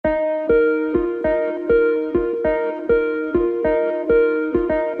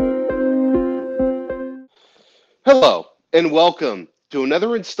and welcome to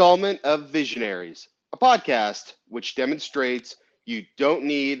another installment of Visionaries, a podcast which demonstrates you don't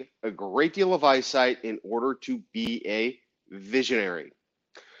need a great deal of eyesight in order to be a visionary.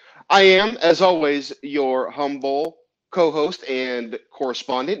 I am, as always, your humble co host and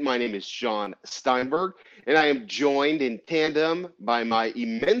correspondent. My name is John Steinberg, and I am joined in tandem by my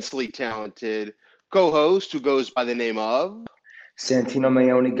immensely talented co host who goes by the name of. Santino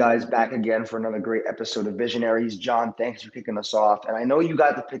Mayoni, guys, back again for another great episode of Visionaries. John, thanks for kicking us off. And I know you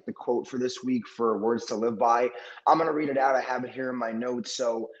got to pick the quote for this week for Words to Live By. I'm going to read it out. I have it here in my notes.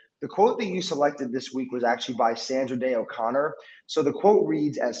 So the quote that you selected this week was actually by Sandra Day O'Connor. So the quote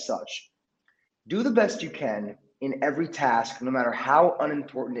reads as such: "Do the best you can in every task, no matter how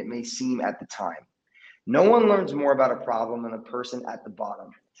unimportant it may seem at the time. No one learns more about a problem than the person at the bottom."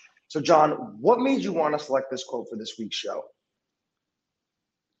 So, John, what made you want to select this quote for this week's show?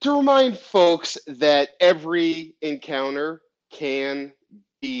 To remind folks that every encounter can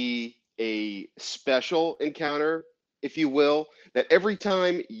be a special encounter, if you will, that every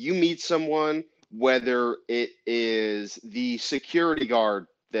time you meet someone, whether it is the security guard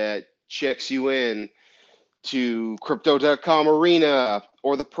that checks you in to crypto.com arena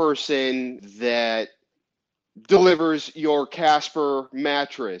or the person that delivers your Casper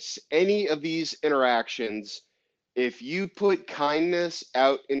mattress, any of these interactions, if you put kindness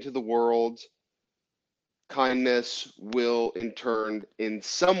out into the world, kindness will in turn, in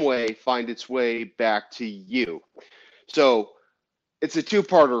some way, find its way back to you. So it's a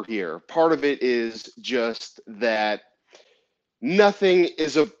two-parter here. Part of it is just that nothing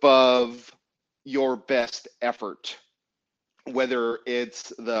is above your best effort, whether it's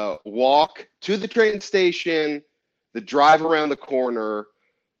the walk to the train station, the drive around the corner.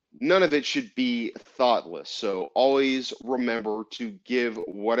 None of it should be thoughtless. So always remember to give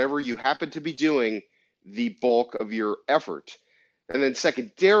whatever you happen to be doing the bulk of your effort. And then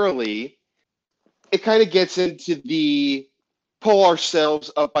secondarily, it kind of gets into the pull ourselves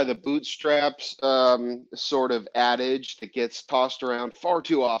up by the bootstraps sort of adage that gets tossed around far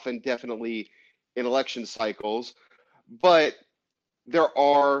too often, definitely in election cycles. But there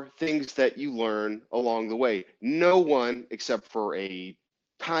are things that you learn along the way. No one, except for a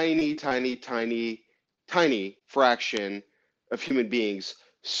tiny, tiny, tiny, tiny fraction of human beings,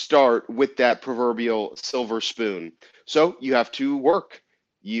 start with that proverbial silver spoon. So you have to work.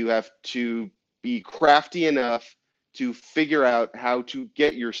 You have to be crafty enough to figure out how to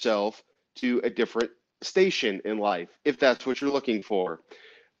get yourself to a different station in life, if that's what you're looking for.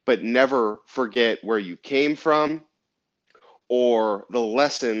 But never forget where you came from or the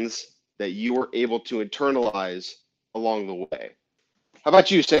lessons that you were able to internalize along the way. How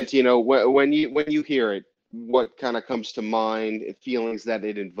about you, Santino? When you hear it, what kind of comes to mind and feelings that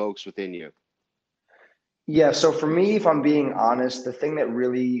it invokes within you? Yeah, so for me, if I'm being honest, the thing that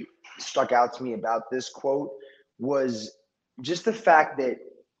really stuck out to me about this quote was just the fact that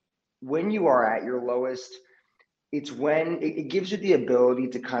when you are at your lowest, it's when it gives you the ability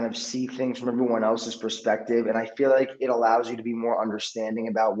to kind of see things from everyone else's perspective. And I feel like it allows you to be more understanding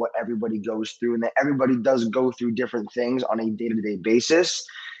about what everybody goes through and that everybody does go through different things on a day-to-day basis.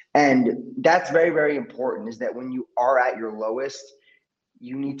 And that's very, very important, is that when you are at your lowest,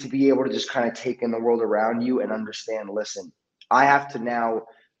 you need to be able to just kind of take in the world around you and understand, listen, I have to now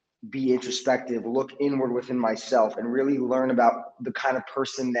be introspective, look inward within myself, and really learn about the kind of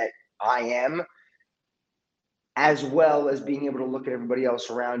person that I am, as well as being able to look at everybody else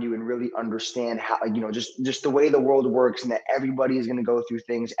around you and really understand how, just the way the world works, and that everybody is going to go through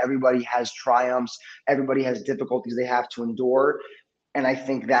things. Everybody has triumphs, everybody has difficulties they have to endure. And I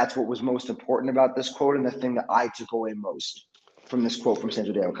think that's what was most important about this quote, and the thing that I took away most from this quote from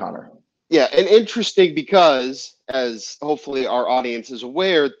Sandra Day O'Connor. Yeah, and interesting because, as hopefully our audience is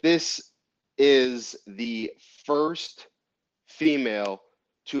aware, this is the first female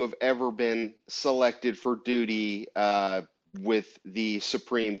to have ever been selected for duty with the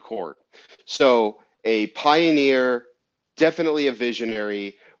Supreme Court. So, a pioneer, definitely a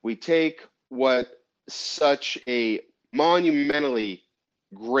visionary. We take what such a monumentally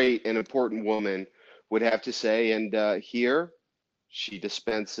great and important woman would have to say, and here she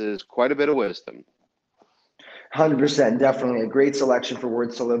dispenses quite a bit of wisdom. 100%, definitely a great selection for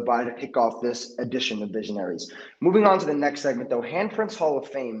Words to Live By to kick off this edition of Visionaries. Moving on to the next segment, though, Handprints Hall of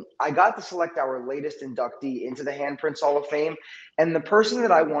Fame. I got to select our latest inductee into the Handprints Hall of Fame, and the person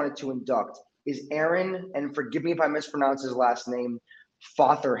that I wanted to induct is Aaron, and forgive me if I mispronounce his last name,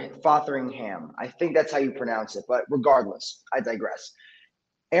 Fotheringham. I think that's how you pronounce it, but regardless, I digress.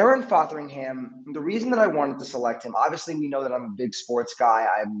 Aaron Fotheringham, the reason that I wanted to select him, obviously we know that I'm a big sports guy.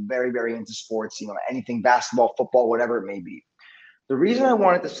 I'm very, very into sports, anything basketball, football, whatever it may be. The reason I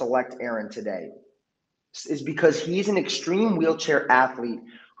wanted to select Aaron today is because he's an extreme wheelchair athlete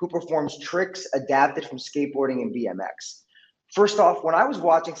who performs tricks adapted from skateboarding and BMX. First off, when I was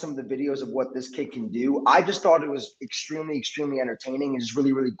watching some of the videos of what this kid can do, I just thought it was extremely, extremely entertaining. It's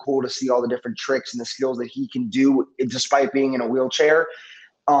really, really cool to see all the different tricks and the skills that he can do despite being in a wheelchair.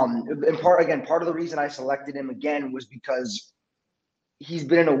 And part of the reason I selected him again was because he's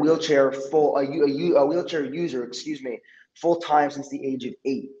been in a wheelchair a wheelchair user, full time since the age of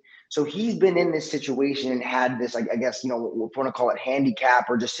 8. So he's been in this situation and had this, I guess, we want to call it handicap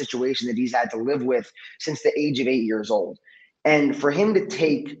or just situation that he's had to live with since the age of 8 years old. And for him to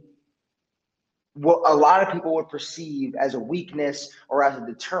take what a lot of people would perceive as a weakness or as a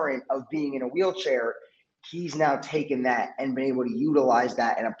deterrent of being in a wheelchair, he's now taken that and been able to utilize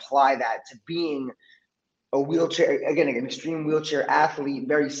that and apply that to being a wheelchair, again, an extreme wheelchair athlete,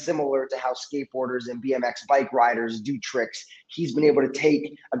 very similar to how skateboarders and BMX bike riders do tricks. He's been able to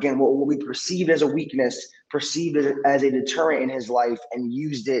take, again, what we perceived as a weakness, perceived as a deterrent in his life, and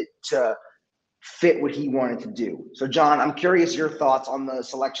used it to fit what he wanted to do. So, John, I'm curious your thoughts on the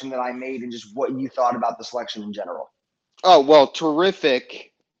selection that I made and just what you thought about the selection in general. Oh, well,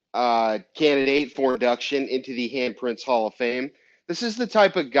 terrific candidate for induction into the Handprints Hall of Fame. This is the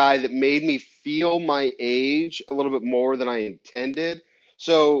type of guy that made me feel my age a little bit more than I intended.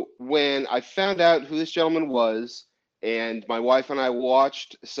 So when I found out who this gentleman was, and my wife and I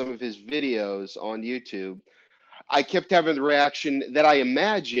watched some of his videos on YouTube, I kept having the reaction that I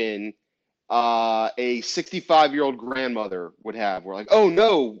imagine a 65-year-old grandmother would have. We're like, oh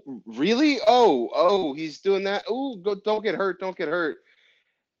no, really? Oh, he's doing that. Oh, don't get hurt, don't get hurt.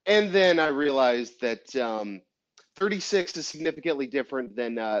 And then I realized that 36 is significantly different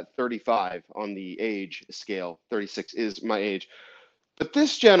than 35 on the age scale. 36 is my age. But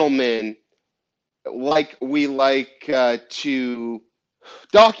this gentleman, like we like to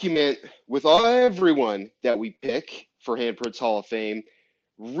document with everyone that we pick for Handprints Hall of Fame,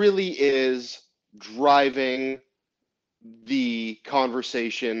 really is driving the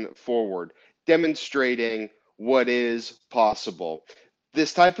conversation forward, demonstrating what is possible.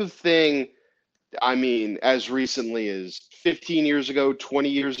 This type of thing, I mean, as recently as 15 years ago, 20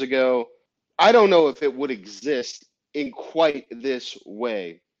 years ago, I don't know if it would exist in quite this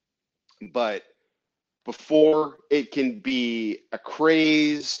way. But before it can be a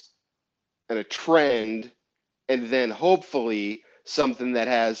craze and a trend, and then hopefully something that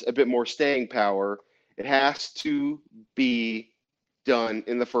has a bit more staying power, it has to be done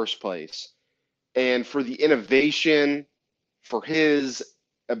in the first place. And for the innovation, for his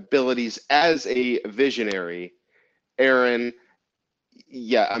abilities as a visionary, Aaron,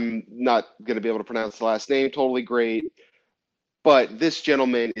 yeah, I'm not going to be able to pronounce the last name, totally great. But this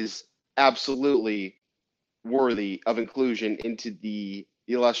gentleman is absolutely worthy of inclusion into the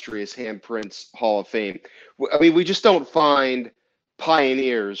illustrious Handprints Hall of Fame. I mean, we just don't find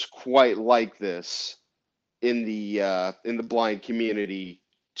pioneers quite like this in the blind community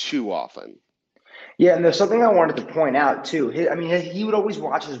too often. Yeah, and there's something I wanted to point out too. He would always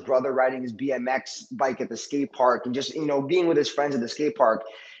watch his brother riding his BMX bike at the skate park and just, being with his friends at the skate park.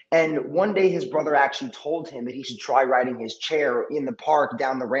 And one day his brother actually told him that he should try riding his chair in the park,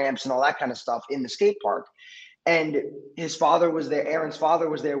 down the ramps and all that kind of stuff in the skate park. And his father was there, Aaron's father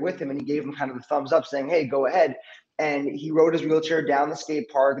was there with him, and he gave him kind of the thumbs up saying, hey, go ahead. And he rode his wheelchair down the skate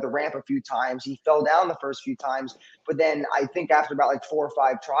park, the ramp a few times. He fell down the first few times. But then I think after about like 4 or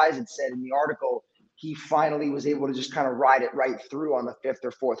 5 tries, it said in the article, he finally was able to just kind of ride it right through on the 5th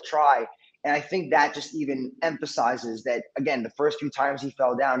or 4th try. And I think that just even emphasizes that, again, the first few times he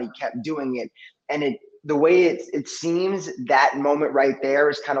fell down, he kept doing it. And the way it seems, that moment right there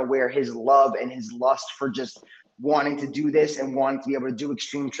is kind of where his love and his lust for just wanting to do this and wanting to be able to do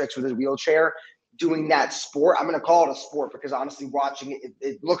extreme tricks with his wheelchair, doing that sport. I'm going to call it a sport because honestly, watching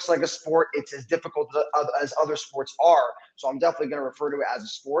it looks like a sport. It's as difficult as other sports are. So I'm definitely going to refer to it as a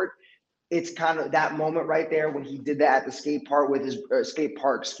sport. It's kind of that moment right there when he did that at the skate park with his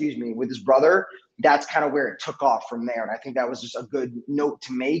with his brother. That's kind of where it took off from there. And I think that was just a good note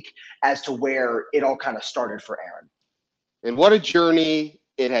to make as to where it all kind of started for Aaron. And what a journey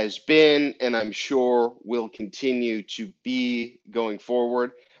it has been, and I'm sure will continue to be going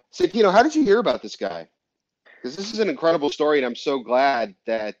forward. Santino, how did you hear about this guy? Because this is an incredible story, and I'm so glad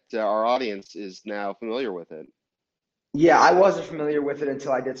that our audience is now familiar with it. Yeah, I wasn't familiar with it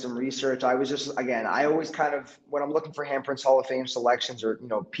until I did some research. I was just, again, I always kind of, when I'm looking for Handprints Hall of Fame selections or,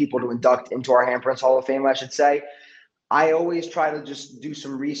 people to induct into our Handprints Hall of Fame, I should say, I always try to just do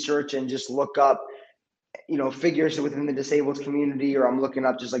some research and just look up, figures within the disabled community, or I'm looking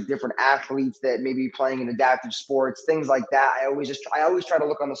up just like different athletes that may be playing in adaptive sports, things like that. I always try to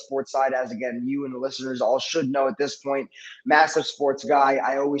look on the sports side, as again, you and the listeners all should know at this point, massive sports guy.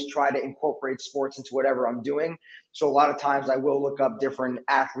 I always try to incorporate sports into whatever I'm doing. So a lot of times I will look up different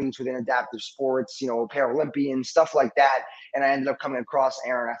athletes within adaptive sports, Paralympians, stuff like that. And I ended up coming across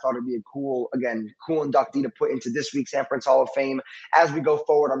Aaron. I thought it'd be a cool inductee to put into this week's Handprints Hall of Fame. As we go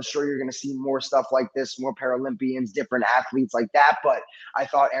forward, I'm sure you're going to see more stuff like this, more Paralympians, different athletes like that. But I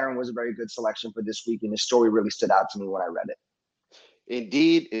thought Aaron was a very good selection for this week, and his story really stood out to me when I read it.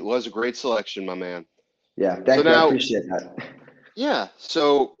 Indeed, it was a great selection, my man. Yeah, thank you. I appreciate that. Yeah,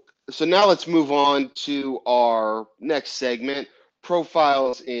 so now let's move on to our next segment,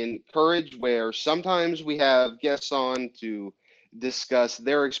 Profiles in Courage, where sometimes we have guests on to discuss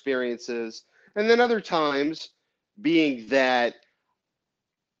their experiences, and then other times, being that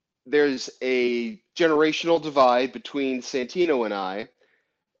there's a generational divide between Santino and I,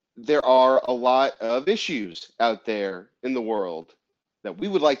 there are a lot of issues out there in the world that we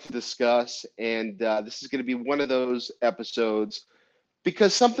would like to discuss, and this is going to be one of those episodes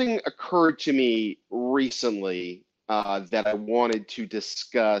because something occurred to me recently that I wanted to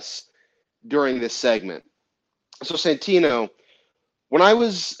discuss during this segment. So Santino, when I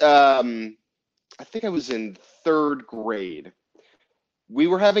was, I think I was in third grade, we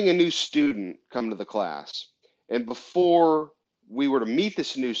were having a new student come to the class. And before we were to meet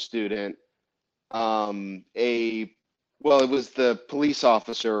this new student, it was the police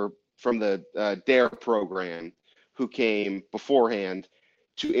officer from the DARE program who came beforehand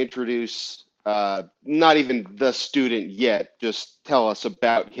to introduce not even the student yet, just tell us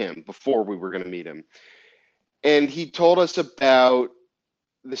about him before we were going to meet him. And he told us about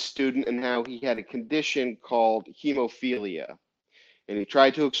the student and how he had a condition called hemophilia. And he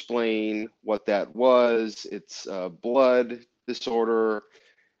tried to explain what that was. It's a blood disorder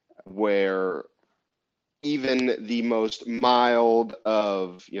where even the most mild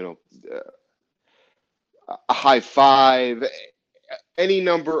of, a high five, any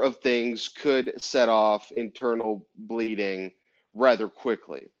number of things could set off internal bleeding rather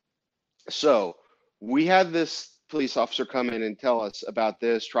quickly. So we had this police officer come in and tell us about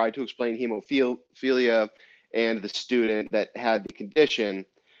this, try to explain hemophilia and the student that had the condition.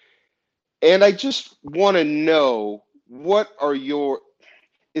 And I just want to know,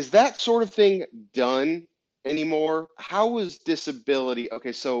 is that sort of thing done anymore? How is disability?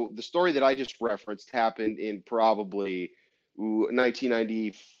 Okay, so the story that I just referenced happened in probably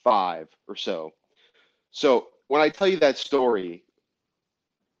 1995 or so. So when I tell you that story,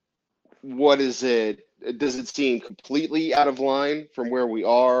 what is it? Does it seem completely out of line from where we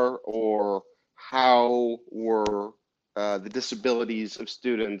are, or how were the disabilities of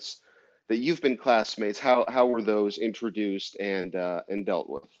students that you've been classmates? How were those introduced and dealt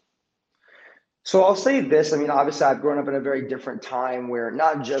with? So I'll say this. I mean, obviously, I've grown up in a very different time where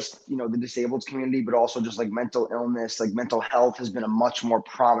not just, the disabled community, but also just like mental illness, like mental health has been a much more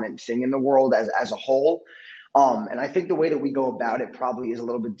prominent thing in the world as a whole. And I think the way that we go about it probably is a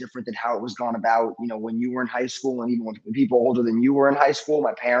little bit different than how it was gone about, when you were in high school, and even when people older than you were in high school.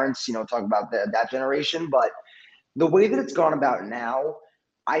 My parents, talk about that generation. But the way that it's gone about now,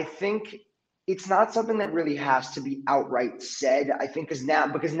 I think it's not something that really has to be outright said. I think because now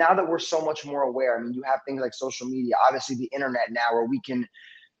that we're so much more aware, I mean, you have things like social media, obviously the internet now, where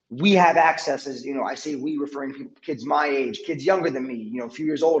we have access, as I say, we referring to kids my age, kids younger than me, a few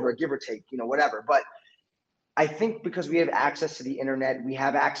years older, give or take, whatever. But I think because we have access to the internet, we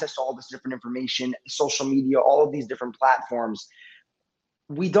have access to all this different information, social media, all of these different platforms.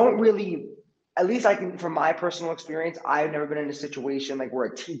 We don't really, at least I can, from my personal experience, I've never been in a situation like where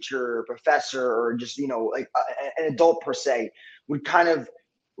a teacher or professor or just, like an adult per se would kind of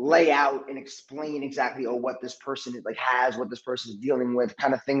lay out and explain exactly, what this person is, like has, what this person is dealing with,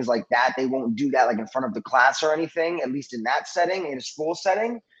 kind of things like that. They won't do that like in front of the class or anything, at least in that setting, in a school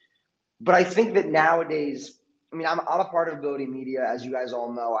setting. But I think that nowadays, I mean, I'm a part of Ability Media, as you guys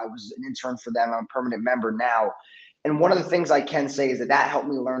all know. I was an intern for them. I'm a permanent member now. And one of the things I can say is that helped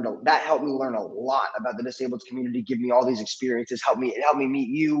me learn a lot about the disabled community, give me all these experiences, it helped me meet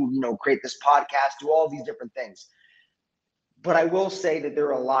you, create this podcast, do all these different things. But I will say that there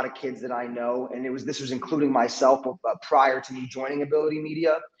are a lot of kids that I know, and this was including myself prior to me joining Ability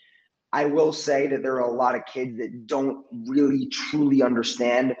Media. I will say that there are a lot of kids that don't really truly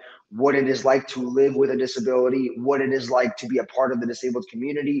understand what it is like to live with a disability, what it is like to be a part of the disabled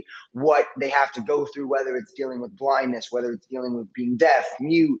community, what they have to go through, whether it's dealing with blindness, whether it's dealing with being deaf,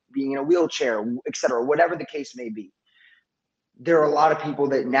 mute, being in a wheelchair, et cetera, whatever the case may be. there are a lot of people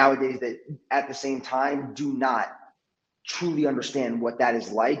that nowadays that at the same time do not truly understand what that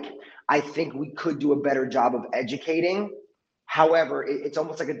is like. I think we could do a better job of educating. However, it's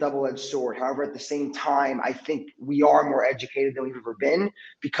almost like a double-edged sword. However, at the same time, I think we are more educated than we've ever been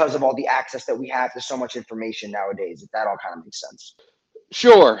because of all the access that we have to so much information nowadays. If that all kind of makes sense.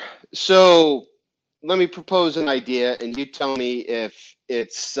 Sure. So let me propose an idea, and you tell me if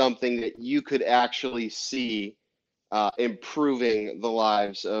it's something that you could actually see improving the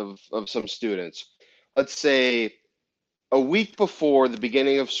lives of some students. Let's say a week before the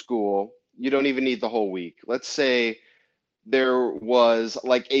beginning of school, you don't even need the whole week. Let's say there was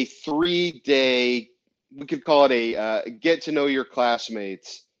like a 3 day, we could call it a get to know your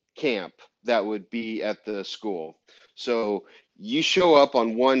classmates camp that would be at the school. So you show up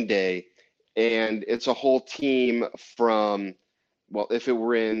on one day and it's a whole team from, well, if it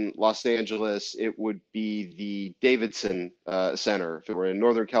were in Los Angeles, it would be the Davidson Center. If it were in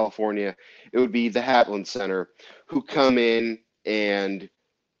Northern California, it would be the Hatland Center, who come in and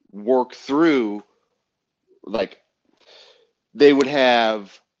work through, like, they would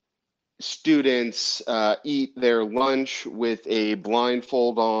have students eat their lunch with a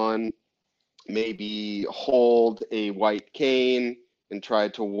blindfold on, maybe hold a white cane and try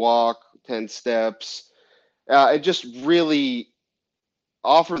to walk 10 steps. It just really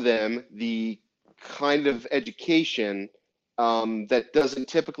offer them the kind of education that doesn't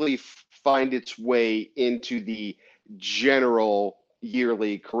typically find its way into the general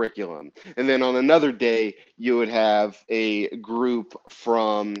yearly curriculum. And then on another day, you would have a group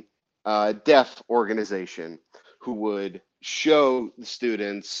from a deaf organization who would show the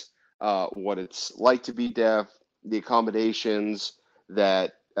students what it's like to be deaf, the accommodations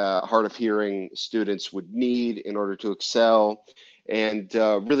that hard of hearing students would need in order to excel, and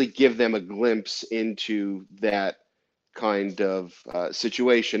really give them a glimpse into that kind of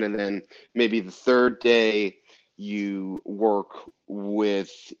situation. And then maybe the third day, you work with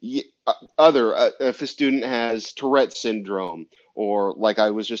other, if a student has Tourette syndrome, or like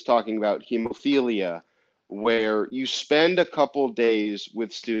I was just talking about, hemophilia, where you spend a couple days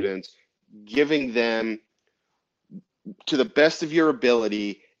with students giving them, to the best of your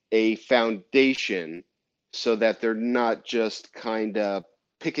ability, a foundation so that they're not just kind of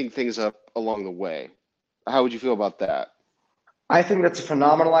picking things up along the way. How would you feel about that? I think that's a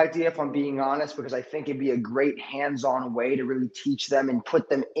phenomenal idea, if I'm being honest, because I think it'd be a great hands-on way to really teach them and put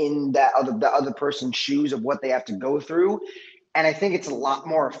them in the other person's shoes of what they have to go through. And I think it's a lot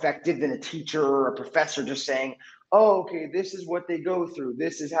more effective than a teacher or a professor just saying, "Oh, okay, this is what they go through.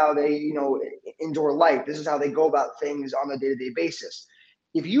 This is how they, endure life. This is how they go about things on a day-to-day basis."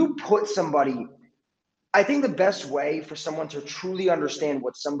 If you put somebody, I think the best way for someone to truly understand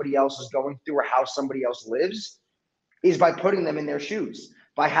what somebody else is going through or how somebody else lives is by putting them in their shoes,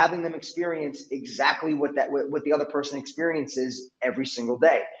 by having them experience exactly what the other person experiences every single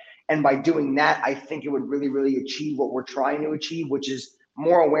day. And by doing that, I think it would really, really achieve what we're trying to achieve, which is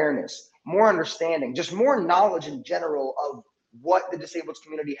more awareness, more understanding, just more knowledge in general of what the disabled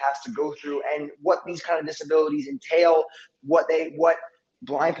community has to go through and what these kind of disabilities entail, what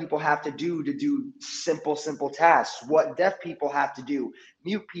blind people have to do simple tasks, what deaf people have to do,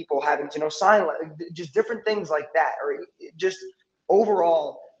 mute people having to know sign language, just different things like that, or just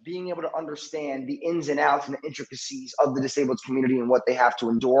overall being able to understand the ins and outs and the intricacies of the disabled community and what they have to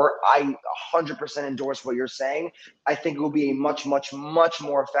endure. I 100% endorse what you're saying. I think it will be a much, much, much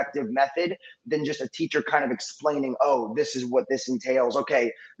more effective method than just a teacher kind of explaining, "Oh, this is what this entails.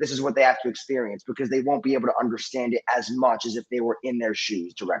 Okay, this is what they have to experience," because they won't be able to understand it as much as if they were in their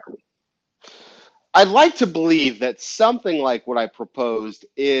shoes directly. I'd like to believe that something like what I proposed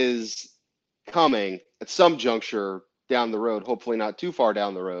is coming at some juncture down the road, hopefully not too far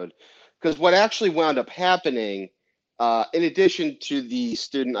down the road. Because what actually wound up happening, in addition to the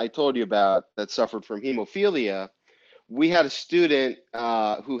student I told you about that suffered from hemophilia, we had a student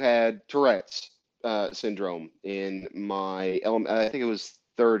who had Tourette's syndrome in I think it was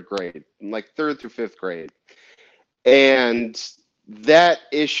third grade, like third through fifth grade. And that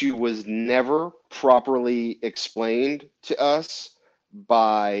issue was never properly explained to us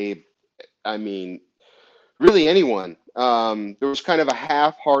by, I mean, really anyone. There was kind of a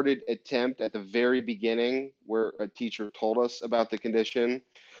half-hearted attempt at the very beginning where a teacher told us about the condition.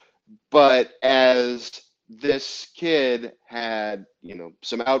 But as this kid had,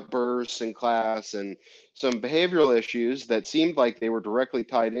 some outbursts in class and some behavioral issues that seemed like they were directly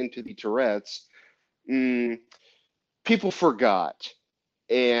tied into the Tourette's, mm, people forgot.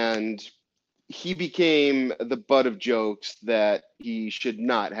 And he became the butt of jokes that he should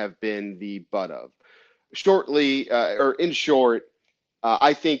not have been the butt of. or in short,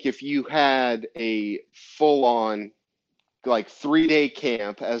 I think if you had a full-on like 3-day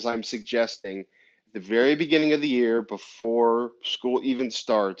camp, as I'm suggesting, at the very beginning of the year before school even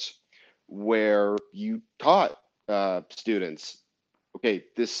starts, where you taught students, okay,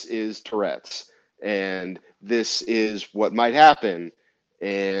 this is Tourette's, and this is what might happen,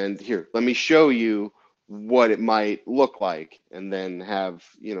 and here, let me show you what it might look like, and then have,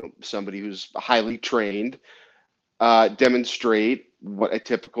 somebody who's highly trained demonstrate what a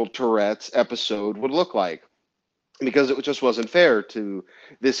typical Tourette's episode would look like, because it just wasn't fair to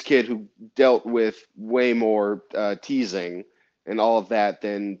this kid who dealt with way more teasing and all of that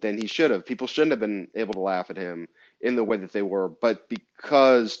than he should have. People shouldn't have been able to laugh at him in the way that they were, but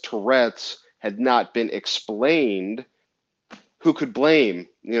because Tourette's had not been explained, who could blame,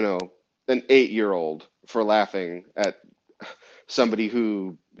 an 8-year-old for laughing at somebody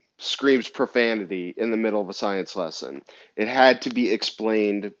who screams profanity in the middle of a science lesson? It had to be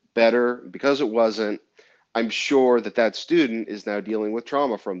explained better. Because it wasn't, I'm sure that student is now dealing with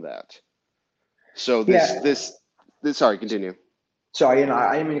trauma from that. So Yeah. sorry, continue. Sorry,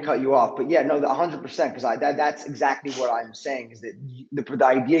 I didn't mean to cut you off, but yeah, no, 100%, because that's exactly what I'm saying, is that the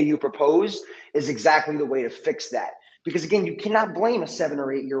idea you propose is exactly the way to fix that. Because again, you cannot blame a 7 or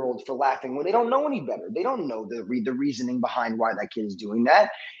 8-year-old for laughing when they don't know any better. They don't know the reasoning behind why that kid is doing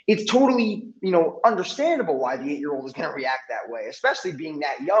that. It's totally, understandable why the 8-year-old is going to react that way, especially being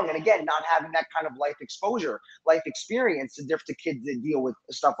that young, and again, not having that kind of life exposure, life experience to kids that deal with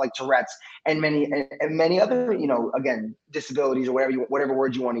stuff like Tourette's and many other, again, disabilities, or whatever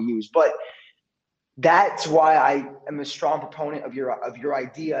word you want to use. But that's why I am a strong proponent of your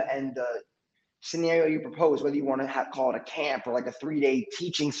idea and the scenario you propose, whether you want to call it a camp or like a 3-day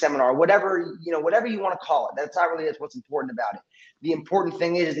teaching seminar, whatever you want to call it. That's what's important about it. The important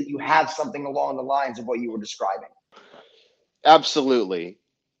thing is that you have something along the lines of what you were describing. Absolutely.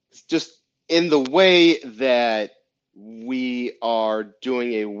 Just in the way that we are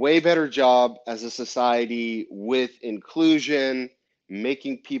doing a way better job as a society with inclusion,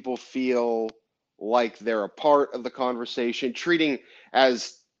 making people feel like they're a part of the conversation, treating,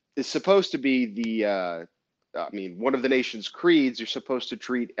 as is supposed to be one of the nation's creeds, you're supposed to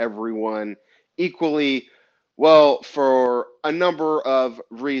treat everyone equally. Well, for a number of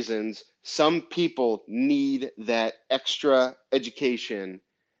reasons, some people need that extra education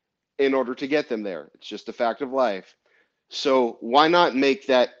in order to get them there. It's just a fact of life. So why not make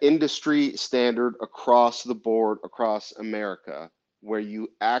that industry standard across the board, across America, where you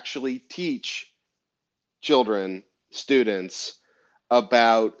actually teach children, students,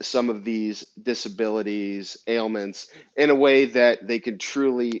 about some of these disabilities, ailments, in a way that they can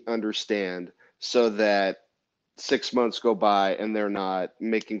truly understand, so that 6 months go by and they're not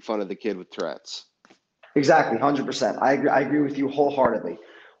making fun of the kid with Tourette's. Exactly, 100%. I agree with you wholeheartedly.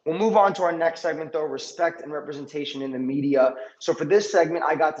 We'll move on to our next segment, though, respect and representation in the media. So for this segment,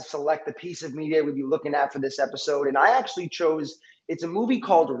 I got to select the piece of media we'd be looking at for this episode. And I actually chose, it's a movie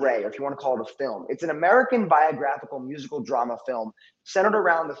called Ray, or if you want to call it a film. It's an American biographical musical drama film centered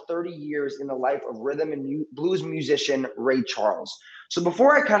around the 30 years in the life of rhythm and blues musician Ray Charles. So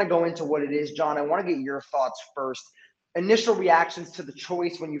before I kind of go into what it is, John, I want to get your thoughts first. Initial reactions to the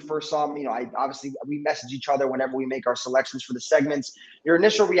choice when you first saw them. I obviously, we message each other whenever we make our selections for the segments. Your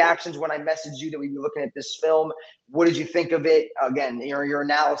initial reactions when I messaged you that we'd be looking at this film. What did you think of it? Again, your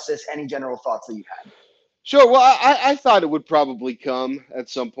analysis, any general thoughts that you had. Sure. Well, I thought it would probably come at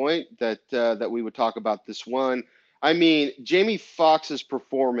some point that we would talk about this one. I mean, Jamie Foxx's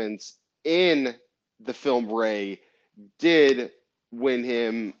performance in the film Ray did win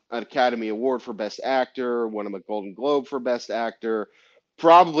him an Academy Award for Best Actor, won him a Golden Globe for Best Actor,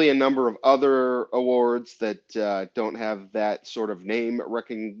 probably a number of other awards that don't have that sort of name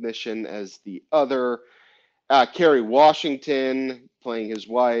recognition as the other. Kerry Washington playing his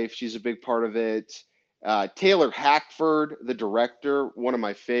wife, she's a big part of it. Taylor Hackford, the director, one of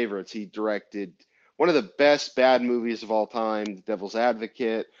my favorites. He directed one of the best bad movies of all time, The Devil's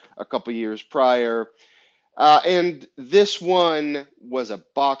Advocate, a couple years prior. And this one was a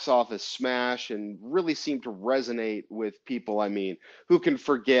box office smash and really seemed to resonate with people. I mean, who can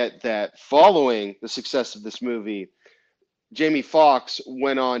forget that following the success of this movie, Jamie Foxx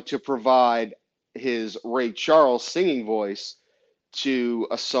went on to provide his Ray Charles singing voice to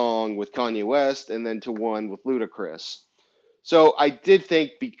a song with Kanye West and then to one with Ludacris. So I did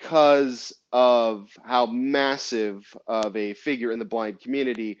think, because of how massive of a figure in the blind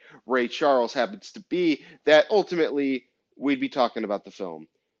community Ray Charles happens to be, that ultimately we'd be talking about the film.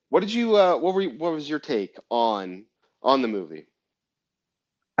 What did you what was your take on the movie?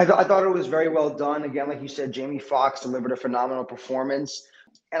 I thought it was very well done. Again, like you said, Jamie Foxx delivered a phenomenal performance.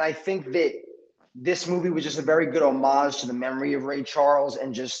 And I think that this movie was just a very good homage to the memory of Ray Charles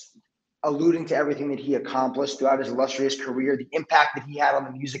and just alluding to everything that he accomplished throughout his illustrious career, the impact that he had on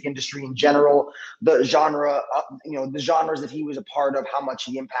the music industry in general, the genre, the genres that he was a part of, how much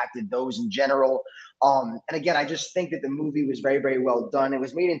he impacted those in general. And again, I just think that the movie was very, very well done. It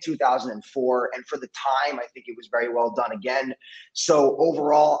was made in 2004, and for the time, I think it was very well done again. So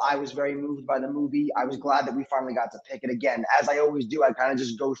overall, I was very moved by the movie. I was glad that we finally got to pick it again. As I always do, I kind of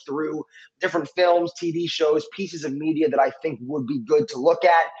just go through different films, TV shows, pieces of media that I think would be good to look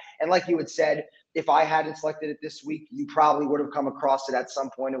at. And like you had said, if I hadn't selected it this week, you probably would have come across it at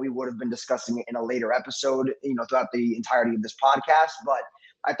some point, and we would have been discussing it in a later episode, throughout the entirety of this podcast. But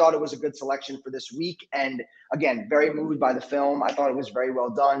I thought it was a good selection for this week. And again, very moved by the film. I thought it was very well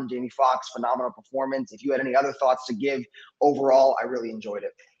done. Jamie Foxx, phenomenal performance. If you had any other thoughts to give, overall, I really enjoyed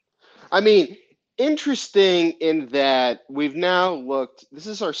it. I mean, interesting in that we've now looked, this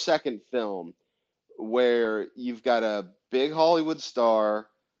is our second film where you've got a big Hollywood star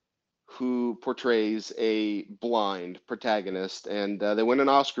who portrays a blind protagonist, and they win an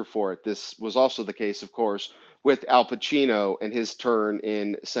Oscar for it. This was also the case, of course, with Al Pacino and his turn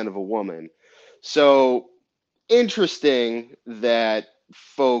in Scent of a Woman. So interesting that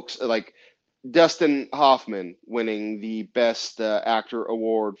folks like Dustin Hoffman winning the Best Actor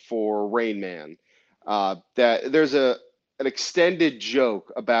award for Rain Man. That there's an extended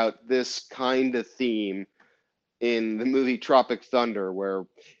joke about this kind of theme in the movie Tropic Thunder, where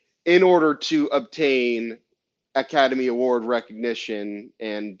in order to obtain Academy Award recognition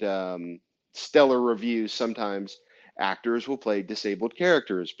and stellar reviews, sometimes actors will play disabled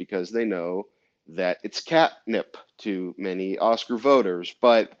characters because they know that it's catnip to many Oscar voters.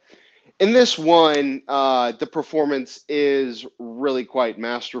 But in this one, the performance is really quite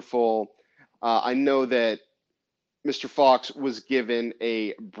masterful. I know that Mr. Fox was given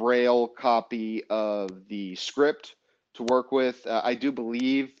a Braille copy of the script to work with. I do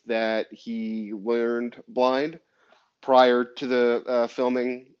believe that he learned blind prior to the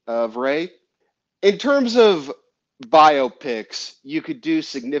filming of Ray. In terms of biopics, you could do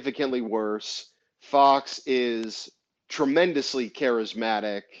significantly worse. Fox is tremendously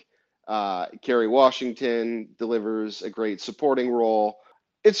charismatic. Kerry Washington delivers a great supporting role.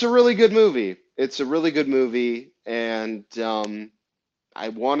 It's a really good movie. It's a really good movie, and I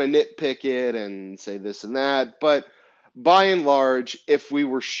want to nitpick it and say this and that, but by and large, if we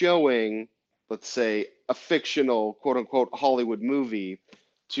were showing, let's say, a fictional quote unquote Hollywood movie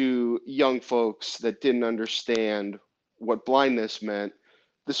to young folks that didn't understand what blindness meant,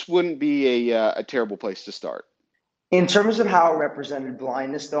 this wouldn't be a terrible place to start. In terms of how it represented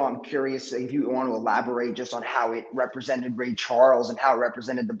blindness, though, I'm curious if you want to elaborate just on how it represented Ray Charles and how it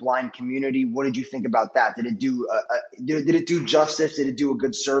represented the blind community. What did you think about that? Did it do did it do justice? Did it do a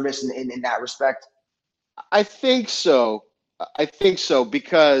good service in that respect? I think so. I think so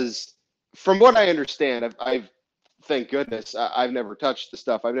because from what I understand, I've thank goodness I've never touched the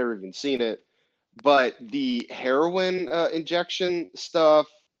stuff. I've never even seen it. But the heroin injection stuff,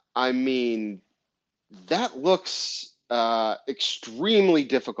 I mean, that looks extremely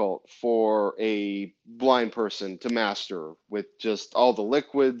difficult for a blind person to master with just all the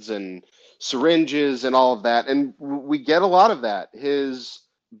liquids and syringes and all of that. And we get a lot of that. His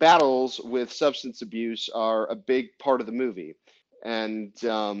battles with substance abuse are a big part of the movie. And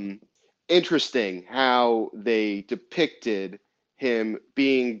interesting how they depicted him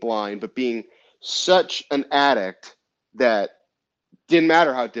being blind, but being such an addict that didn't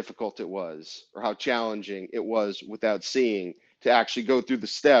matter how difficult it was or how challenging it was without seeing to actually go through the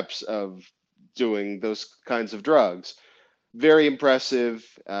steps of doing those kinds of drugs. Very impressive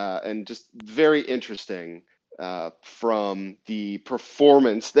and just very interesting from the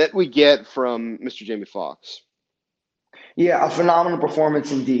performance that we get from Mr. Jamie Foxx. Yeah, a phenomenal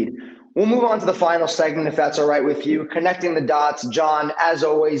performance indeed. We'll move on to the final segment, if that's all right with you. Connecting the dots. John, as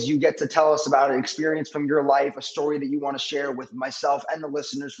always, you get to tell us about an experience from your life, a story that you want to share with myself and the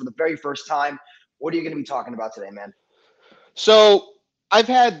listeners for the very first time. What are you going to be talking about today, man? So I've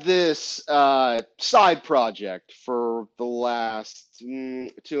had this side project for the last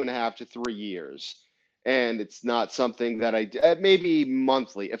 2.5 to 3 years, and it's not something that maybe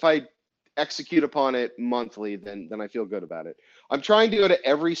monthly. If I execute upon it monthly, then I feel good about it. I'm trying to go to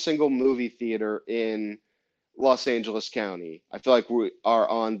every single movie theater in Los Angeles County. I feel like we are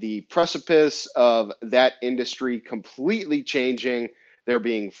on the precipice of that industry completely changing. There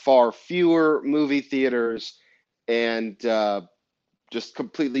being far fewer movie theaters and just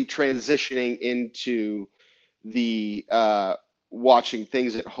completely transitioning into the watching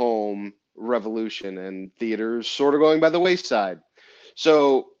things at home revolution and theaters sort of going by the wayside.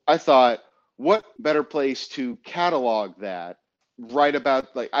 So I thought, what better place to catalog that? Write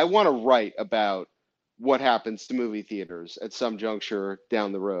about, like, I want to write about what happens to movie theaters at some juncture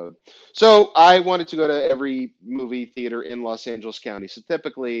down the road. So I wanted to go to every movie theater in Los Angeles County. So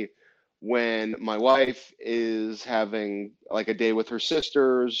typically, when my wife is having like a day with her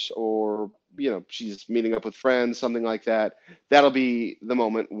sisters, or she's meeting up with friends, something like that, that'll be the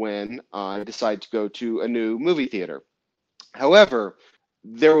moment when I decide to go to a new movie theater. However,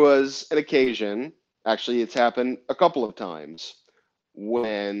 there was an occasion, actually, it's happened a couple of times,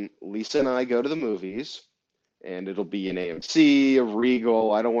 when Lisa and I go to the movies, and it'll be an AMC, a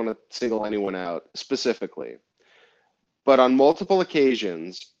Regal. I don't want to single anyone out specifically. But on multiple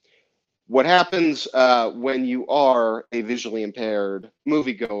occasions, what happens when you are a visually impaired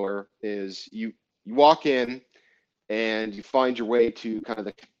moviegoer is you walk in and you find your way to kind of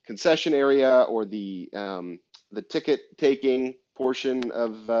the concession area, or the ticket taking portion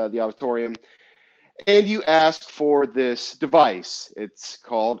of the auditorium, and you ask for this device. It's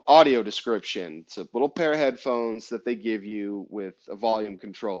called audio description. It's a little pair of headphones that they give you with a volume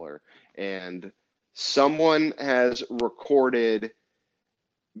controller. And someone has recorded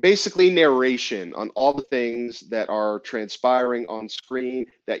basically narration on all the things that are transpiring on screen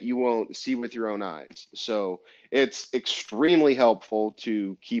that you won't see with your own eyes. So it's extremely helpful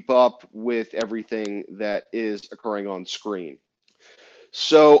to keep up with everything that is occurring on screen.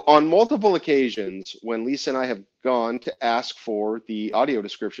 So on multiple occasions, when Lisa and I have gone to ask for the audio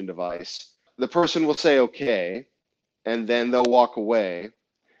description device, the person will say, okay, and then they'll walk away.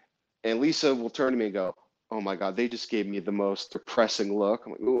 And Lisa will turn to me and go, oh my God, they just gave me the most depressing look.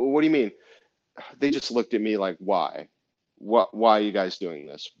 I'm like, what do you mean? They just looked at me like, why? Why are you guys doing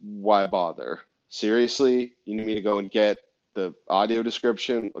this? Why bother? Seriously? You need me to go and get the audio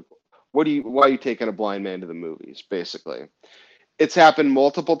description? Why are you taking a blind man to the movies, basically? It's happened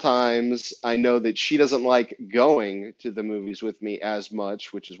multiple times. I know that she doesn't like going to the movies with me as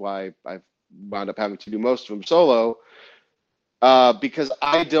much, which is why I've wound up having to do most of them solo, because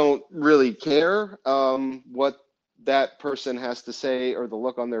I don't really care what that person has to say or the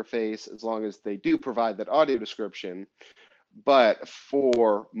look on their face, as long as they do provide that audio description. But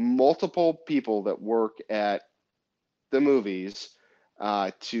for multiple people that work at the movies,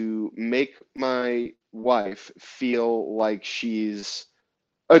 to make my wife feel like she's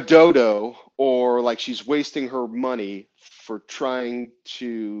a dodo, or like she's wasting her money for trying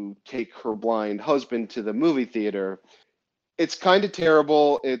to take her blind husband to the movie theater, it's kind of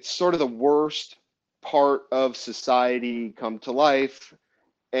terrible. It's sort of the worst part of society come to life,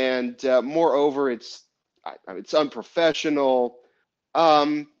 and moreover, it's unprofessional.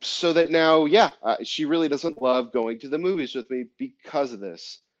 So that now, yeah, she really doesn't love going to the movies with me because of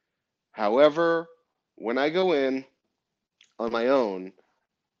this. However, when I go in on my own,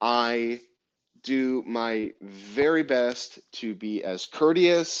 I do my very best to be as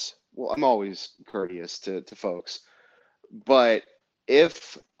courteous. Well, I'm always courteous to folks, but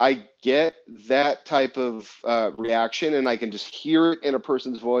if I get that type of reaction and I can just hear it in a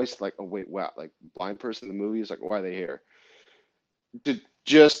person's voice, like, oh wait, wow, like blind person in the movie is like, why are they here? To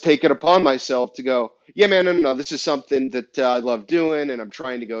just take it upon myself to go, yeah, man, no, this is something that I love doing, and I'm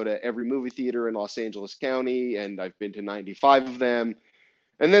trying to go to every movie theater in Los Angeles County, and I've been to 95 of them.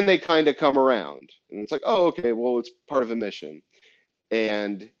 And then they kind of come around, and it's like, oh, okay, well, it's part of a mission.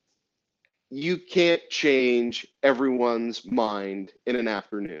 And you can't change everyone's mind in an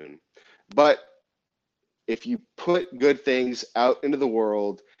afternoon. But if you put good things out into the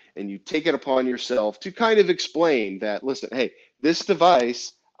world and you take it upon yourself to kind of explain that, listen, hey, this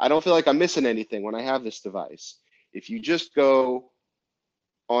device, I don't feel like I'm missing anything when I have this device. If you just go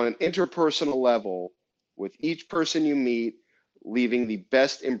on an interpersonal level with each person you meet, leaving the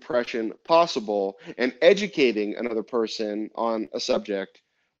best impression possible and educating another person on a subject,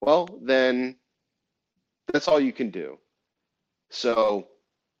 well, then that's all you can do. So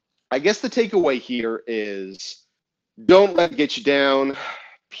I guess the takeaway here is, don't let it get you down.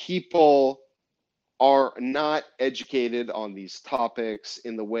 People are not educated on these topics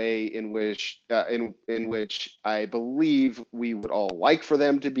in the way in which I believe we would all like for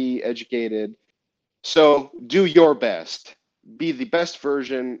them to be educated. So do your best. Be the best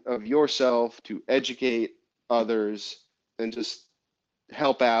version of yourself to educate others, and just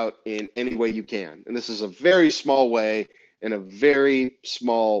help out in any way you can. And this is a very small way and a very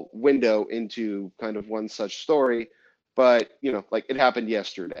small window into kind of one such story, but like, it happened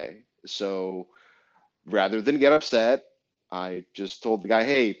yesterday. So rather than get upset, I just told the guy,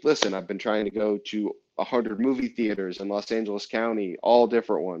 hey, listen, I've been trying to go to 100 movie theaters in Los Angeles County, all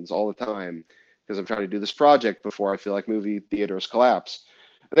different ones, all the time, because I'm trying to do this project before I feel like movie theaters collapse.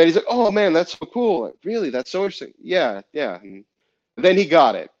 And then he's like, "Oh man, that's so cool! Like, really, that's so interesting." Yeah, yeah. And then he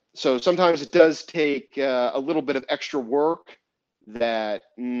got it. So sometimes it does take a little bit of extra work that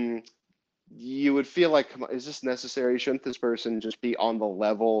you would feel like, come on, is this necessary? Shouldn't this person just be on the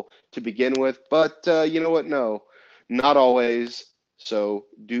level to begin with? But you know what? No, not always. So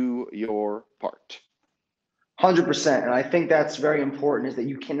do your part. 100%. And I think that's very important, is that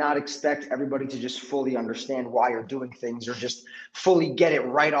you cannot expect everybody to just fully understand why you're doing things, or just fully get it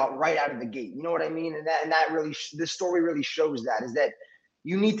right out of the gate. You know what I mean? And that really, this story really shows that, is that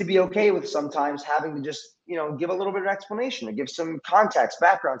you need to be okay with sometimes having to just, give a little bit of explanation, to give some context,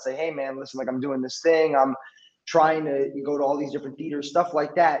 background, say, hey man, listen, like, I'm doing this thing. I'm trying to go to all these different theaters, stuff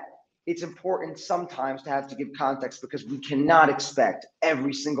like that. It's important sometimes to have to give context, because we cannot expect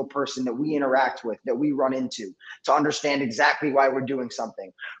every single person that we interact with, that we run into, to understand exactly why we're doing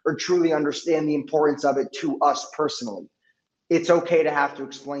something, or truly understand the importance of it to us personally. It's okay to have to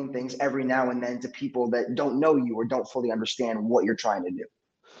explain things every now and then to people that don't know you or don't fully understand what you're trying to do.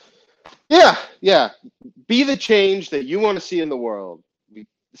 Yeah, yeah. Be the change that you want to see in the world. We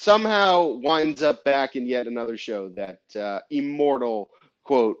somehow winds up back in yet another show, that immortal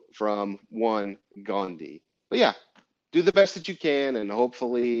quote from one Gandhi. But yeah, do the best that you can, and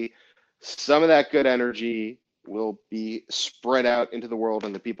hopefully some of that good energy will be spread out into the world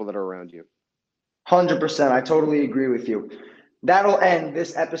and the people that are around you. 100%. I totally agree with you. That'll end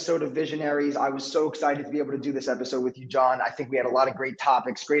this episode of Visionaries. I was so excited to be able to do this episode with you, John. I think we had a lot of great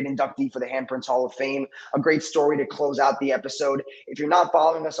topics, great inductee for the Handprints Hall of Fame, a great story to close out the episode. If you're not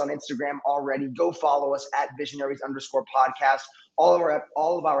following us on Instagram already, go follow us at Visionaries_podcast. All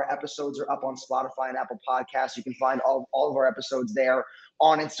of our episodes are up on Spotify and Apple Podcasts. You can find all of our episodes there.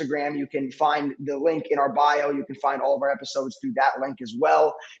 On Instagram, you can find the link in our bio. You can find all of our episodes through that link as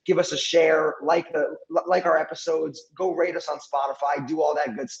well. Give us a share, like our episodes, go rate us on Spotify, do all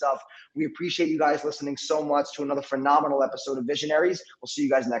that good stuff. We appreciate you guys listening so much to another phenomenal episode of Visionaries. We'll see you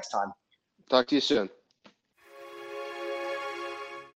guys next time. Talk to you soon.